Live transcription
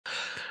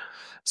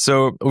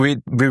So we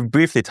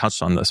briefly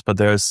touched on this, but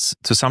there's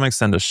to some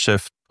extent a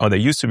shift, or there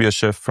used to be a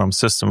shift from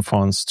system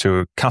fonts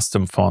to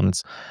custom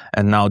fonts.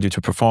 And now due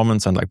to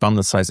performance and like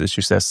bundle size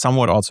issues, there's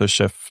somewhat also a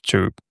shift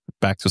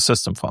back to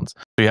system fonts.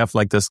 So you have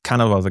like this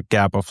kind of a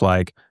gap of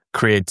like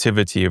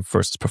creativity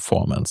versus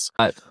performance.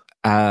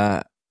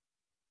 I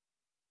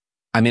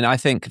mean, I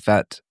think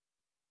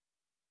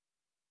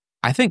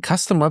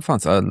custom web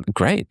fonts are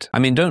great. I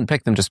mean, don't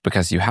pick them just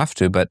because you have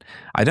to, but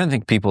I don't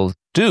think people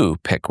do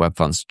pick web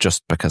fonts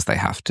just because they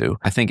have to.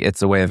 I think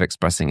it's a way of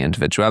expressing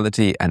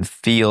individuality and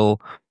feel,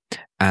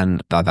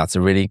 and that's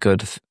a really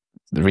good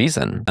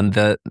reason. And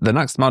the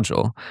next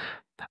module,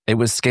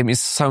 gave me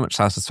so much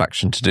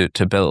satisfaction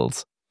to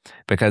build,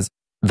 because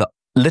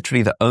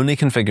literally the only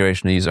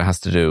configuration a user has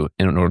to do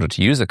in order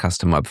to use a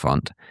custom web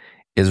font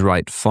is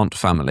write font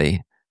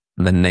family,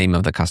 the name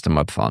of the custom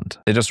web font.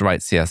 They just write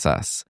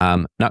CSS.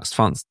 Nuxt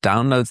Fonts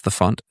downloads the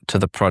font to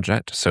the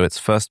project, so it's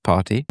first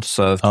party,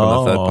 served from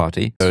a third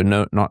party. So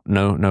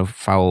no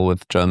foul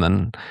with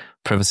German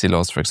privacy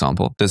laws, for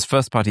example. There's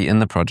first party in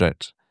the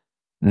project,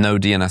 no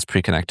DNS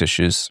pre-connect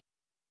issues.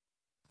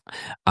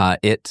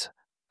 It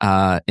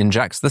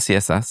injects the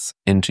CSS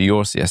into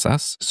your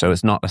CSS, so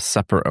it's not a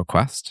separate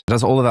request. It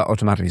does all of that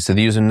automatically, so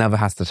the user never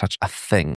has to touch a thing.